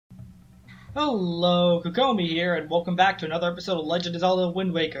Hello, Kukomi here, and welcome back to another episode of Legend of Zelda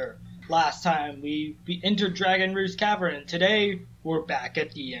Wind Waker. Last time we entered Dragon Roost Cavern, and today we're back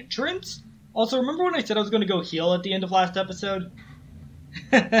at the entrance. Also, remember when I said I was going to go heal at the end of last episode?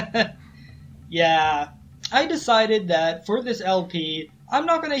 Yeah, I decided that for this LP, I'm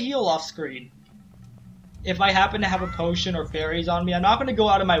not going to heal off screen. If I happen to have a potion or fairies on me, I'm not going to go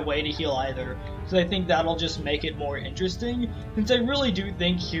out of my way to heal either, because I think that'll just make it more interesting, since I really do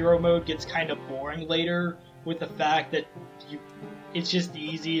think hero mode gets kind of boring later, with the fact that it's just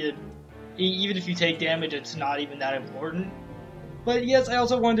easy to, even if you take damage, it's not even that important. But yes, I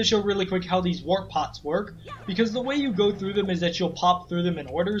also wanted to show really quick how these warp pots work, because the way you go through them is that you'll pop through them in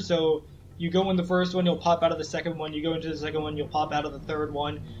order, so you go in the first one, you'll pop out of the second one, you go into the second one, you'll pop out of the third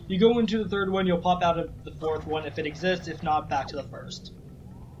one, you go into the third one, you'll pop out of the fourth one if it exists, if not, back to the first.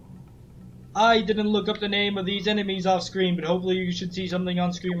 I didn't look up the name of these enemies off screen, but hopefully you should see something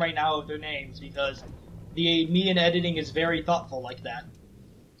on screen right now of their names, because me and editing is very thoughtful like that.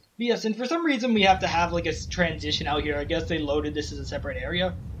 But yes, and for some reason we have to have like a transition out here. I guess they loaded this as a separate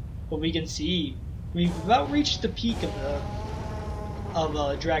area, but we can see we've about reached the peak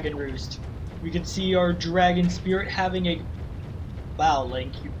of Dragon Roost. We can see our dragon spirit having a... Wow,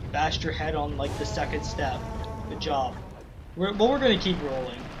 Link, you bashed your head on, like, the second step. Good job. We're gonna keep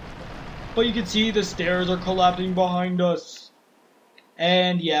rolling. But you can see the stairs are collapsing behind us.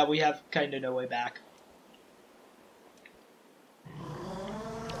 And, yeah, we have kinda no way back.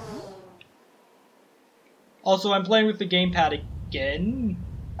 Also, I'm playing with the gamepad again.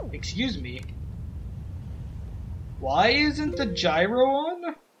 Excuse me. Why isn't the gyro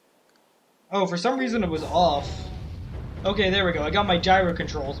on? Oh, for some reason it was off. Okay, there we go. I got my gyro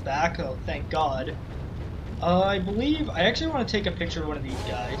controls back. Oh, thank God. I believe... I actually want to take a picture of one of these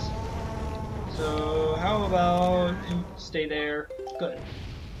guys. So, how about... Stay there. Good.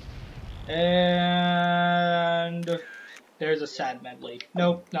 And... There's a sad medley.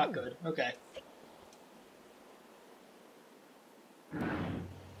 Nope, not good. Okay.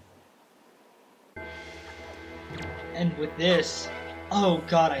 And with this... Oh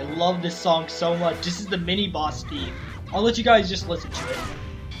god, I love this song so much. This is the mini boss theme. I'll let you guys just listen to it.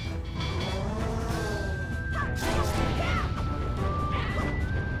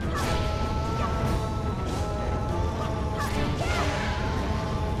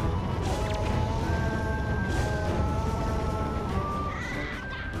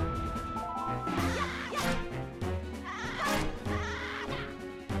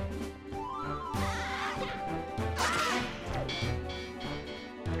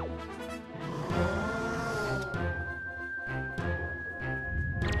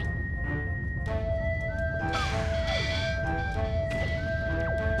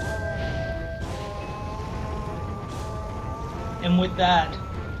 And with that,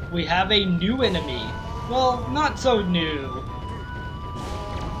 we have a new enemy. Well, not so new.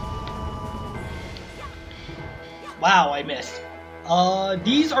 Wow, I missed.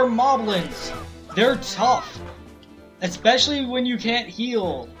 These are moblins. They're tough. Especially when you can't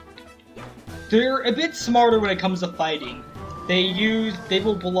heal. They're a bit smarter when it comes to fighting. They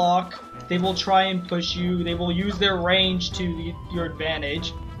will block, they will try and push you, they will use their range to your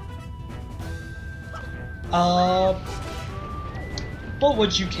advantage. But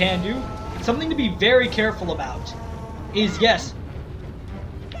what you can do, something to be very careful about, is yes.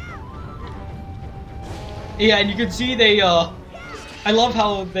 Yeah, and you can see they, I love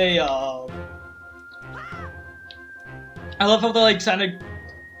how they, like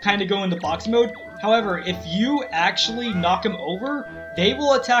kinda go into box mode. However, if you actually knock them over, they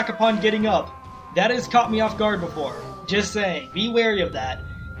will attack upon getting up. That has caught me off guard before. Just saying, be wary of that.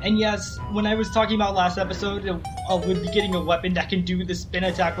 And yes, when I was talking about last episode, with getting a weapon that can do the spin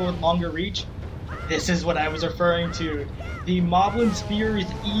attack with longer reach, this is what I was referring to. The Moblin Spear is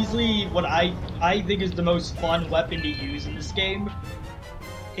easily what I think is the most fun weapon to use in this game.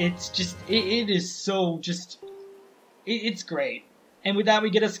 It's just, it is so just, it's great. And with that we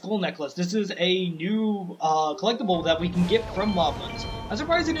get a skull necklace. This is a new collectible that we can get from Moblins. I'm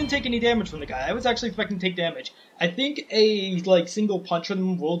surprised he didn't take any damage from the guy. I was actually expecting to take damage. I think a single punch from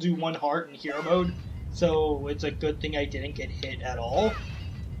them will do 1 heart in hero mode, so it's a good thing I didn't get hit at all.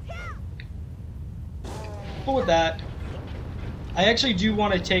 But with that, I actually do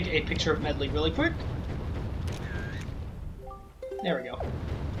want to take a picture of Medley really quick. There we go.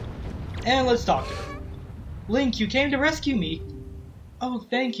 And let's talk to her. Link, you came to rescue me. Oh,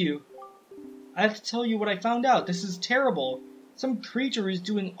 thank you. I have to tell you what I found out. This is terrible. Some creature is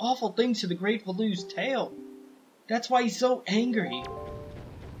doing awful things to the Great Valoo's tail. That's why he's so angry.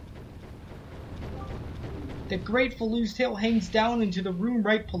 The Great Valoo's tail hangs down into the room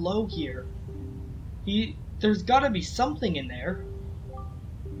right below here. There's gotta be something in there.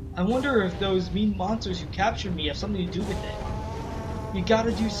 I wonder if those mean monsters who captured me have something to do with it. We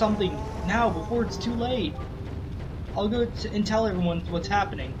gotta do something now before it's too late. I'll go and tell everyone what's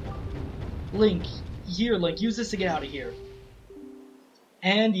happening. Link, Link, use this to get out of here.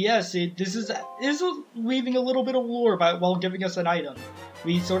 And yes, this is weaving a little bit of lore while giving us an item.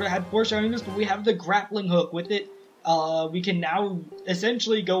 We sort of had foreshadowing this, but we have the grappling hook. With it, we can now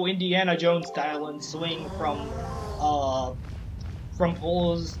essentially go Indiana Jones style and swing from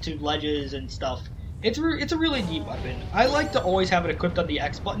poles to ledges and stuff. It's a really neat weapon. I like to always have it equipped on the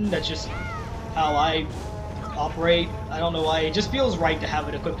X button. That's just how I operate. I don't know why. It just feels right to have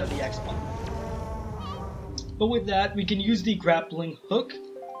it equipped on the X button. But with that, we can use the grappling hook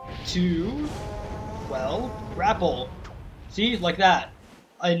to, well, grapple. See? Like that.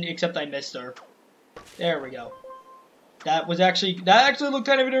 Except I missed her. There we go. That actually looked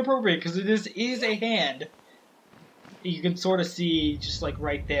kind of inappropriate, because this is a hand. You can sort of see, just like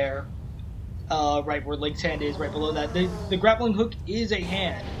right there, right where Link's hand is, right below that. The grappling hook is a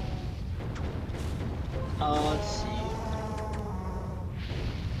hand. Let's see.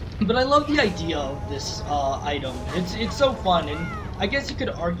 But I love the idea of this item. It's so fun, and I guess you could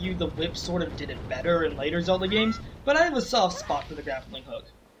argue the whip sort of did it better in later Zelda games, but I have a soft spot for the grappling hook.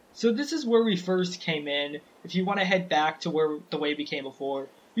 So this is where we first came in. If you want to head back to where the way we came before,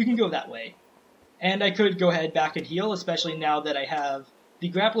 you can go that way. And I could go ahead back and heal, especially now that I have the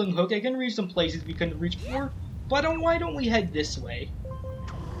grappling hook. I can reach some places we couldn't reach before, but why don't we head this way?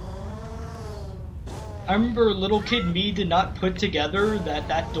 I remember little kid me did not put together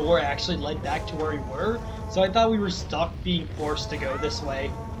that door actually led back to where we were, so I thought we were stuck being forced to go this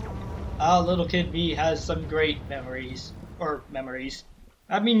way. Little kid me has some great memories. Or memories.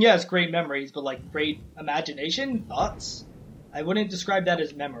 I mean, yes, great memories, but like great imagination? Thoughts? I wouldn't describe that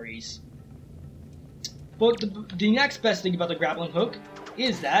as memories. But the next best thing about the grappling hook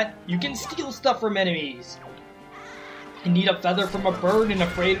is that you can steal stuff from enemies. You need a feather from a bird and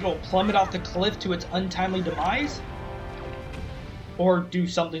afraid it'll plummet off the cliff to its untimely demise? Or do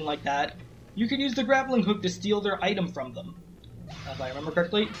something like that. You can use the grappling hook to steal their item from them. If I remember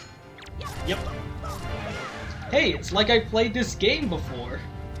correctly. Yep. Hey, it's like I've played this game before.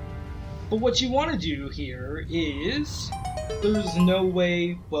 But what you want to do here is... There's no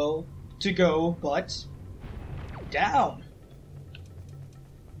way, well, to go but... down.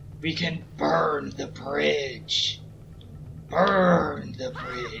 We can burn the bridge. Burn the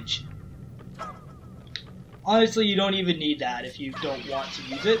bridge. Honestly, you don't even need that if you don't want to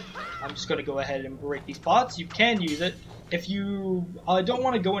use it. I'm just going to go ahead and break these pots. You can use it. If you don't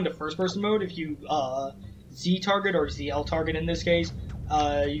want to go into first-person mode, if you Z-target or ZL target in this case,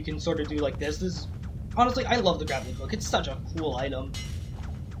 you can sort of do like this. Honestly, I love the grappling hook. It's such a cool item.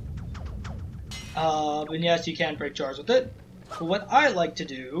 And yes, you can break jars with it. But what I like to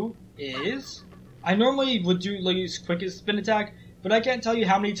do is... I normally would do use quick spin attack, but I can't tell you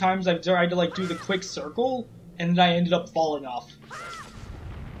how many times I've tried to like do the quick circle, and then I ended up falling off.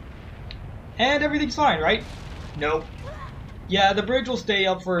 And everything's fine, right? Nope. Yeah, the bridge will stay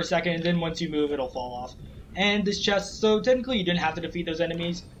up for a second, and then once you move, it'll fall off. And this chest, so technically you didn't have to defeat those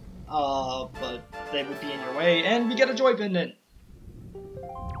enemies, but they would be in your way, and we get a joy pendant.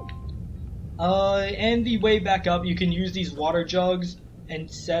 And the way back up, you can use these water jugs and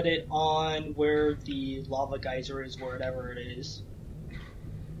set it on where the lava geyser is, wherever it is.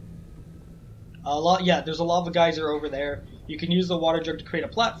 Yeah, there's a lava geyser over there. You can use the water jug to create a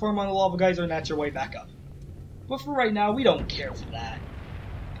platform on the lava geyser, and that's your way back up. But for right now, we don't care for that.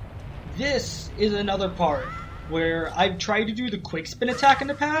 This is another part where I've tried to do the quick spin attack in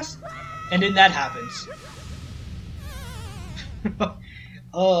the past, and then that happens.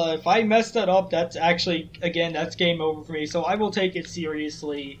 If I mess that up, that's actually, again, that's game over for me, so I will take it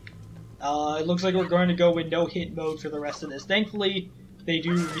seriously. It looks like we're going to go in no-hit mode for the rest of this. Thankfully, they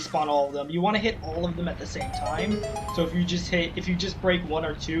do respawn all of them. You want to hit all of them at the same time, so if you just break one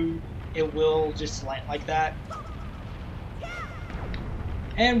or two, it will just slant like that.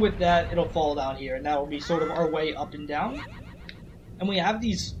 And with that, it'll fall down here, and that will be sort of our way up and down. And we have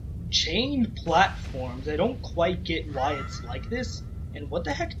these chained platforms. I don't quite get why it's like this. And what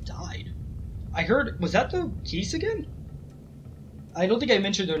the heck died? I heard... Was that the geese again? I don't think I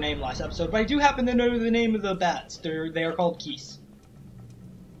mentioned their name last episode, but I do happen to know the name of the bats. They are called geese.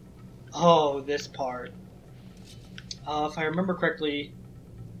 Oh, this part. If I remember correctly,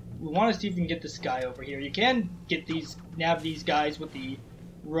 we want to see if we can get this guy over here. You can get nab these guys with the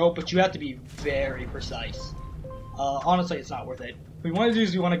rope, but you have to be very precise. Honestly, it's not worth it. What we want to do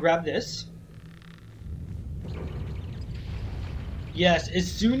is we want to grab this. Yes,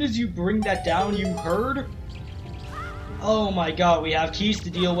 as soon as you bring that down, you heard? Oh my god, we have keys to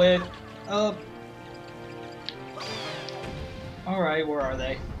deal with. Alright, where are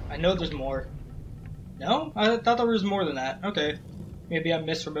they? I know there's more. No? I thought there was more than that. Okay. Maybe I'm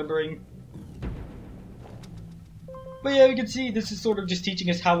misremembering. But yeah, you can see this is sort of just teaching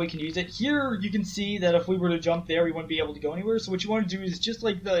us how we can use it. Here, you can see that if we were to jump there, we wouldn't be able to go anywhere. So what you want to do is just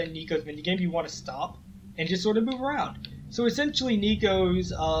like the Nico's minigame, you want to stop and just sort of move around. So essentially, Nico's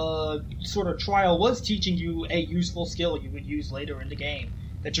sort of trial was teaching you a useful skill you would use later in the game,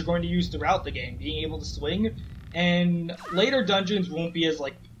 that you're going to use throughout the game, being able to swing. And later dungeons won't be as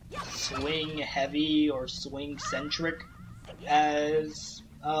like swing heavy or swing centric as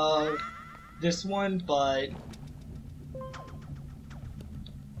this one, but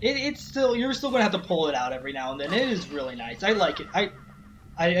it's still, you're still gonna have to pull it out every now and then. It is really nice. I like it.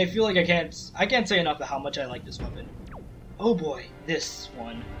 I feel like I can't say enough of how much I like this weapon. Oh boy, this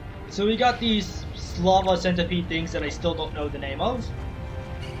one. So we got these lava centipede things that I still don't know the name of.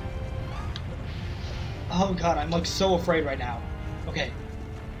 Oh god, I'm like so afraid right now. Okay.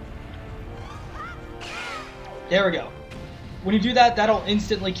 There we go. When you do that, that'll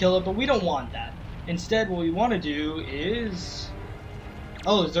instantly kill it, but we don't want that. Instead, what we want to do is...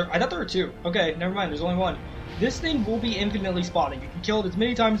 Oh, is there... I thought there were two. Okay, never mind, there's only one. This thing will be infinitely spawning. You can kill it as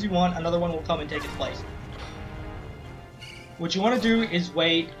many times as you want, another one will come and take its place. What you want to do is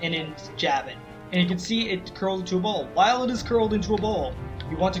wait and then jab it. And you can see it curled into a ball. While it is curled into a ball,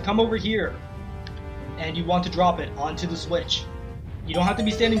 you want to come over here and you want to drop it onto the switch. You don't have to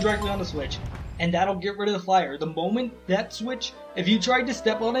be standing directly on the switch, and that'll get rid of the fire. The moment that switch, if you tried to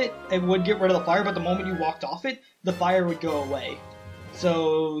step on it, it would get rid of the fire, but the moment you walked off it, the fire would go away.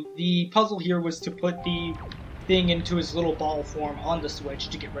 So the puzzle here was to put the thing into its little ball form on the switch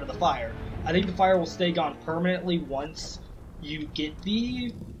to get rid of the fire. I think the fire will stay gone permanently once you get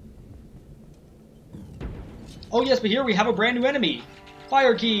the... Oh yes, but here we have a brand new enemy!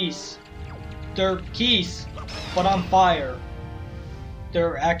 Fire keys! They're keys, but on fire.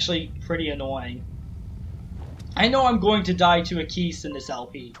 They're actually pretty annoying. I know I'm going to die to a keys in this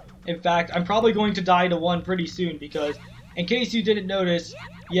LP. In fact, I'm probably going to die to one pretty soon because, in case you didn't notice,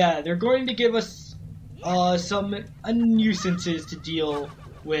 yeah, they're going to give us some nuisances to deal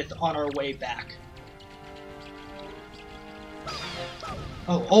with on our way back.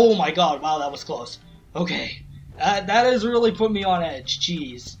 Oh my god, wow, that was close. Okay, that has really put me on edge,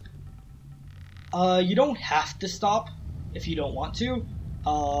 jeez. You don't have to stop if you don't want to.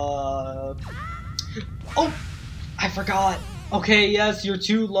 Oh, I forgot. Okay, yes, you're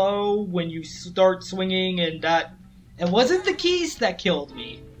too low when you start swinging, and that... It wasn't the keys that killed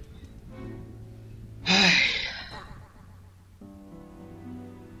me.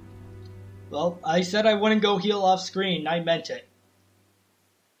 Well, I said I wouldn't go heal off screen, I meant it.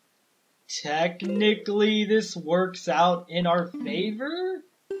 Technically, this works out in our favor,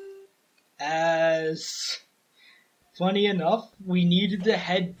 as... Funny enough, we needed to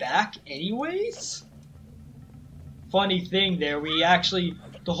head back anyways? Funny thing there, we actually...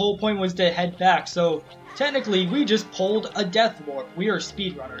 The whole point was to head back, so... Technically, we just pulled a death warp. We are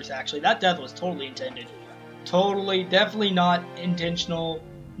speedrunners, actually. That death was totally intended. Totally, definitely not intentional,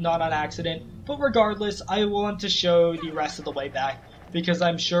 not on accident. But regardless, I want to show the rest of the way back, because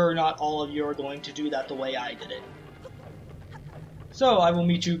I'm sure not all of you are going to do that the way I did it. So, I will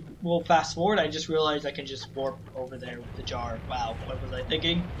meet you, we'll fast forward. I just realized I can just warp over there with the jar. Wow, what was I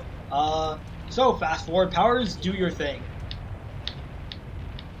thinking? So, fast forward powers, do your thing.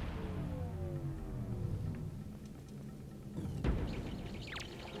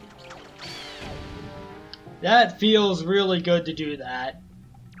 That feels really good to do that.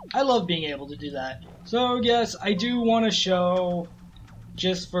 I love being able to do that. So, yes, I do want to show,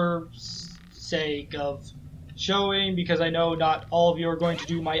 just for sake of showing, because I know not all of you are going to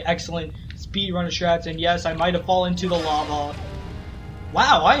do my excellent speedrunner strats, and yes, I might have fallen into the lava.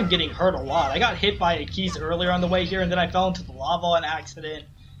 Wow, I am getting hurt a lot. I got hit by a keys earlier on the way here, and then I fell into the lava on accident.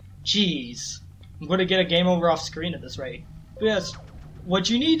 Jeez. I'm going to get a game over off screen at this rate. But yes,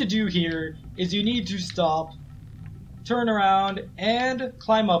 what you need to do here is you need to stop, turn around, and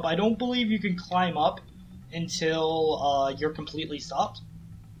climb up. I don't believe you can climb up until you're completely stopped.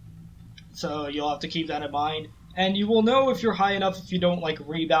 So you'll have to keep that in mind. And you will know if you're high enough if you don't like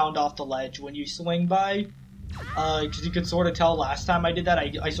rebound off the ledge when you swing by. Because you could sort of tell last time I did that,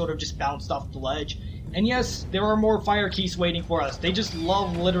 I sort of just bounced off the ledge. And yes, there are more fire keys waiting for us. They just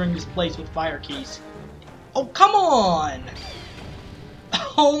love littering this place with fire keys. Oh, come on!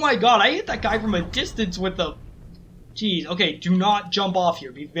 Oh my god, I hit that guy from a distance with the... Jeez, okay, do not jump off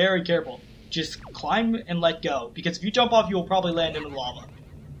here. Be very careful. Just climb and let go, because if you jump off, you will probably land in the lava.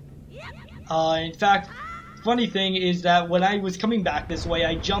 In fact, funny thing is that when I was coming back this way,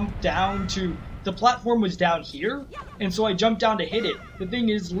 I jumped down to... The platform was down here, and so I jumped down to hit it. The thing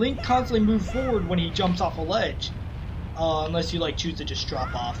is, Link constantly moves forward when he jumps off a ledge. Unless you, like, choose to just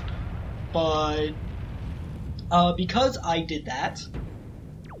drop off. But... because I did that...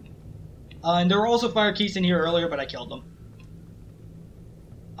 and there were also fire keys in here earlier, but I killed them.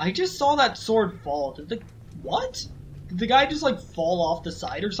 I just saw that sword fall. What? Did the guy just, like, fall off the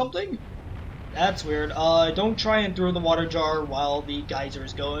side or something? That's weird. Don't try and throw the water jar while the geyser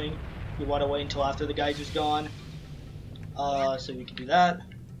is going. You want to wait until after the geyser's gone. So we can do that.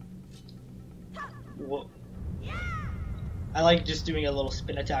 Whoa. I like just doing a little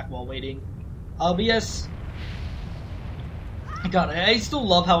spin attack while waiting. But yes. God, I still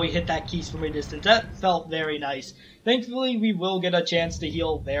love how we hit that keys from a distance. That felt very nice. Thankfully, we will get a chance to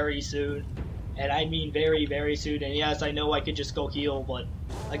heal very soon. And I mean very, very soon. And yes, I know I could just go heal, but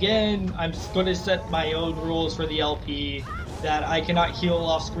again, I'm going to set my own rules for the LP that I cannot heal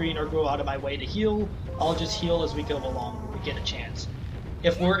off screen or go out of my way to heal. I'll just heal as we go along when we get a chance.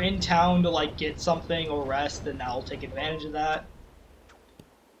 If we're in town to like get something or rest, then I'll take advantage of that.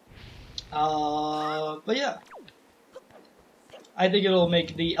 But yeah. I think it'll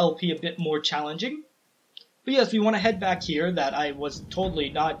make the LP a bit more challenging. But yes, we want to head back here. That I was totally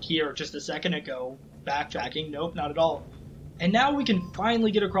not here just a second ago. Backtracking. Nope, not at all. And now we can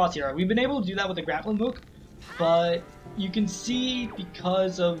finally get across here. We've been able to do that with the grappling hook. But you can see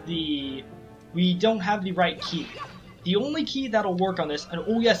because of the... We don't have the right key. The only key that'll work on this... And,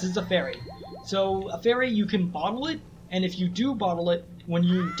 oh yes, this is a fairy. So, a fairy, you can bottle it. And if you do bottle it, when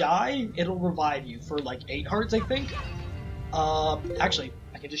you die, it'll revive you for like 8 hearts, I think. Actually,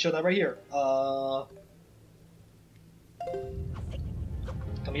 I can just show that right here.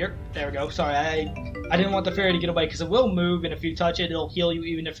 Come here. There we go. Sorry, I didn't want the fairy to get away because it will move, and if you touch it, it'll heal you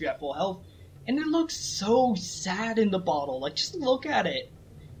even if you're at full health. And it looks so sad in the bottle. Like, just look at it.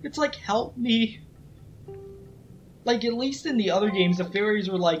 It's like, help me. Like, at least in the other games, the fairies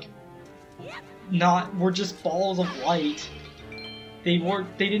were like, were just balls of light. They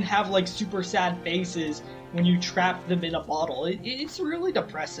didn't have like super sad faces when you trap them in a bottle. It's really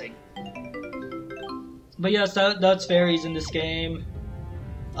depressing. But yes, that's fairies in this game.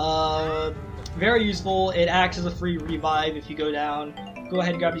 Very useful. It acts as a free revive if you go down. Go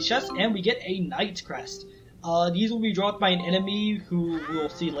ahead and grab these chests, and we get a Knight's Crest. These will be dropped by an enemy who we'll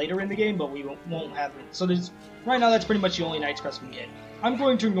see later in the game, but we won't have it. So right now that's pretty much the only Knight's Crest we can get. I'm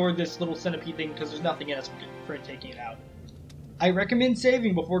going to ignore this little centipede thing because there's nothing else for taking it out. I recommend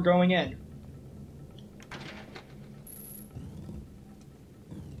saving before going in.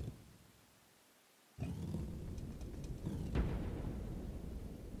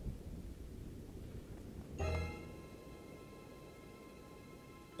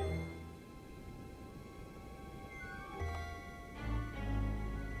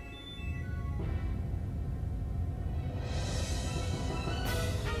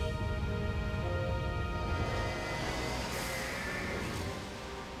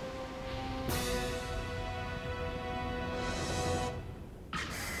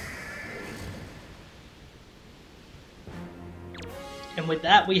 And with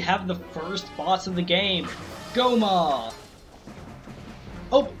that, we have the first boss of the game, Goma!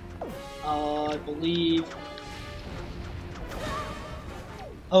 Oh! I believe...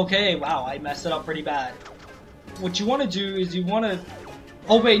 Okay, wow, I messed it up pretty bad. What you want to do is you want to...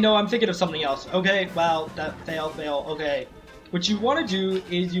 Oh wait, no, I'm thinking of something else. Okay, wow, that fail, okay. What you want to do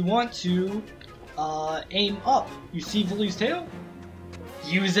is you want to aim up. You see Valoo's tail?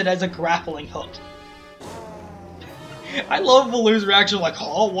 Use it as a grappling hook. I love Valoo's reaction, like,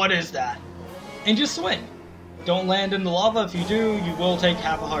 oh, what is that? And just swing. Don't land in the lava. If you do, you will take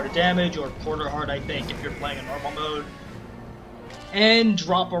half a heart of damage, or quarter heart, I think, if you're playing in normal mode. And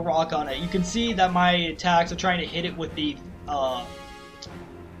drop a rock on it. You can see that my attacks of trying to hit it with the bar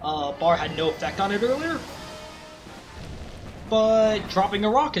had no effect on it earlier. But dropping a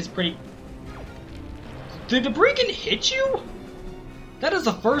rock is pretty... The debris can hit you? That is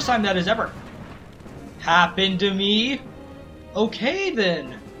the first time that has ever happened to me. Okay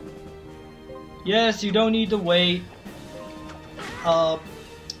then. Yes, you don't need to wait.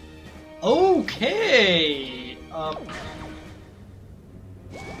 Okay.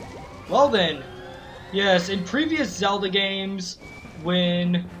 Well then. Yes, in previous Zelda games,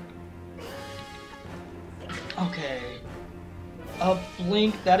 when... Okay.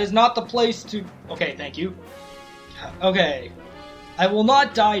 Blink, that is not the place to... Okay, thank you. Okay. I will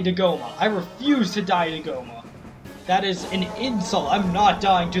not die to Goma. I refuse to die to Goma. That is an insult. I'm not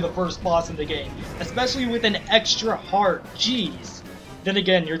dying to the first boss in the game, especially with an extra heart. Jeez. Then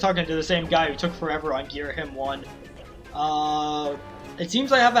again, you're talking to the same guy who took forever on Gear Him 1. It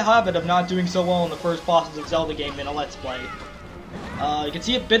seems I have a habit of not doing so well in the first bosses of Zelda game in a Let's Play. You can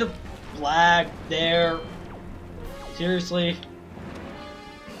see a bit of lag there. Seriously?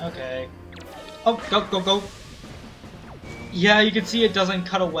 Okay. Oh, go, go, go. Yeah, you can see it doesn't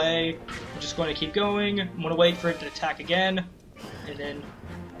cut away. I'm just going to keep going. I'm going to wait for it to attack again. And then...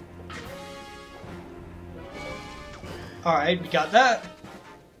 Alright, we got that.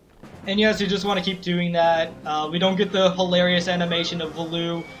 And yes, you just want to keep doing that. We don't get the hilarious animation of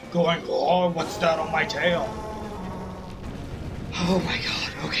Valoo going, oh, what's that on my tail? Oh my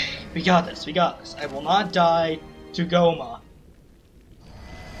god, okay. We got this, we got this. I will not die to Goma.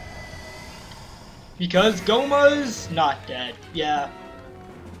 Because Goma's not dead, yeah.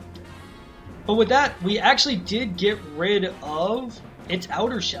 But with that, we actually did get rid of its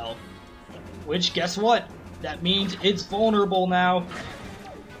outer shell. Which, guess what? That means it's vulnerable now.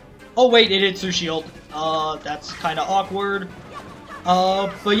 Oh wait, it hits her shield. That's kind of awkward.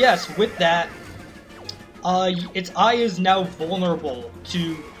 But yes, with that, its eye is now vulnerable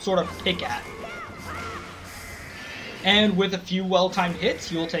to sort of pick at. And with a few well-timed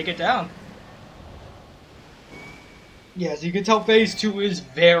hits, you'll take it down. Yes, you can tell Phase 2 is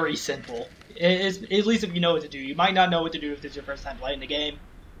very simple. At least if you know what to do. You might not know what to do if this is your first time playing the game.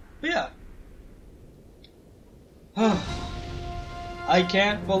 But yeah. I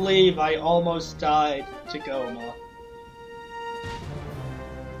can't believe I almost died to Goma.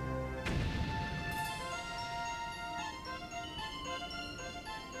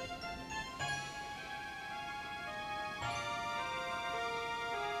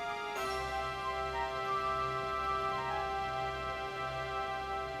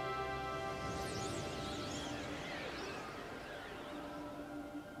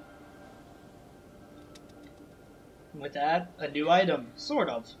 With that, a new item, sort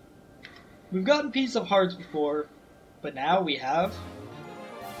of. We've gotten Piece of Hearts before, but now we have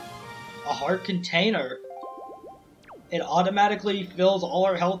a heart container. It automatically fills all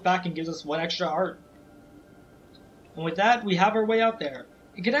our health back and gives us one extra heart. And with that, we have our way out there.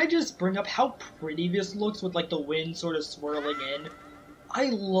 And can I just bring up how pretty this looks with like the wind sort of swirling in? I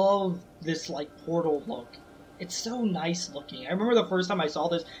love this like portal look. It's so nice looking. I remember the first time I saw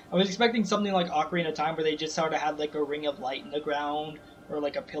this, I was expecting something like Ocarina of Time where they just sort of had like a ring of light in the ground or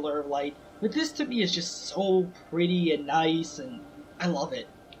like a pillar of light. But this to me is just so pretty and nice and I love it.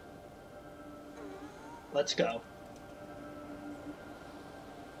 Let's go.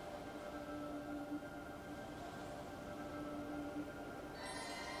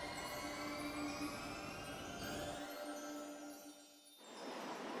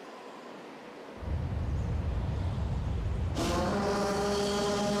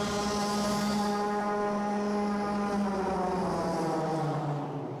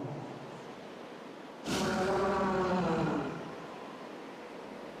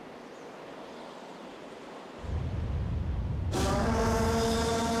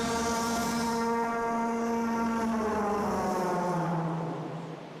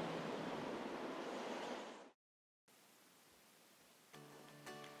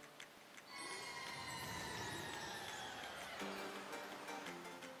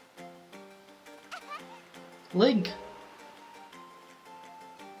 Link.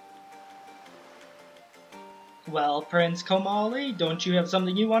 Well, Prince Komali, don't you have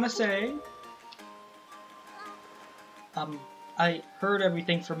something you want to say? I heard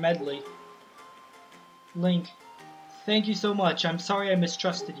everything from Medley. Link, thank you so much. I'm sorry I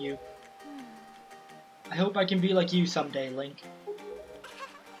mistrusted you. I hope I can be like you someday, Link.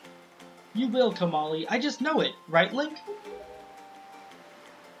 You will, Komali. I just know it. Right, Link?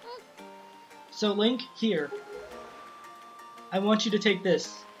 So, Link, here. I want you to take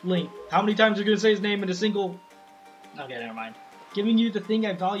this. Link. How many times are you going to say his name in a single... Okay, never mind. Giving you the thing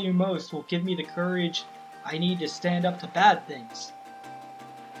I value most will give me the courage I need to stand up to bad things.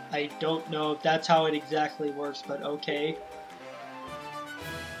 I don't know if that's how it exactly works, but okay.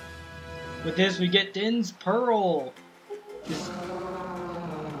 With this, we get Din's Pearl.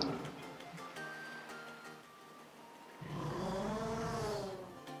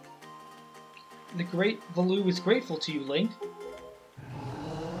 The great Valoo is grateful to you, Link.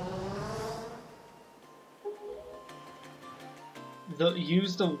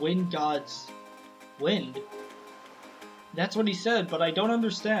 Use the wind god's wind. That's what he said, but I don't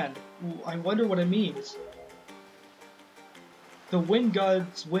understand. I wonder what it means. The wind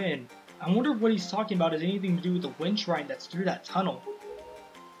god's wind. I wonder if what he's talking about has anything to do with the wind shrine that's through that tunnel.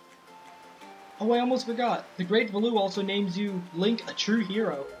 Oh, I almost forgot. The Great Valoo also names you Link a true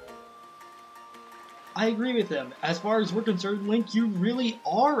hero. I agree with him. As far as we're concerned, Link, you really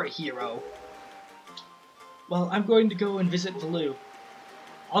are a hero. Well, I'm going to go and visit Valoo.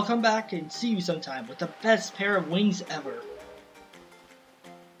 I'll come back and see you sometime with the best pair of wings ever.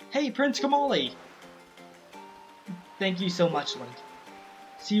 Hey, Prince Kamali! Thank you so much, Link.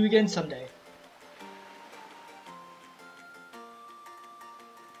 See you again someday.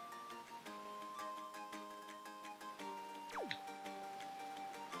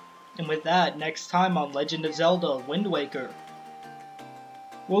 And with that, next time on Legend of Zelda Wind Waker,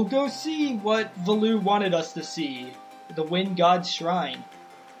 we'll go see what Valoo wanted us to see, the Wind God's Shrine.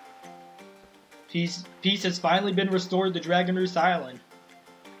 Peace has finally been restored to Dragon Roost Island.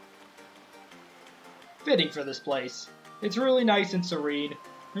 Fitting for this place. It's really nice and serene.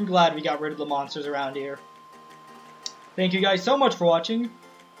 I'm glad we got rid of the monsters around here. Thank you guys so much for watching,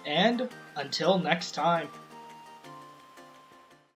 and until next time.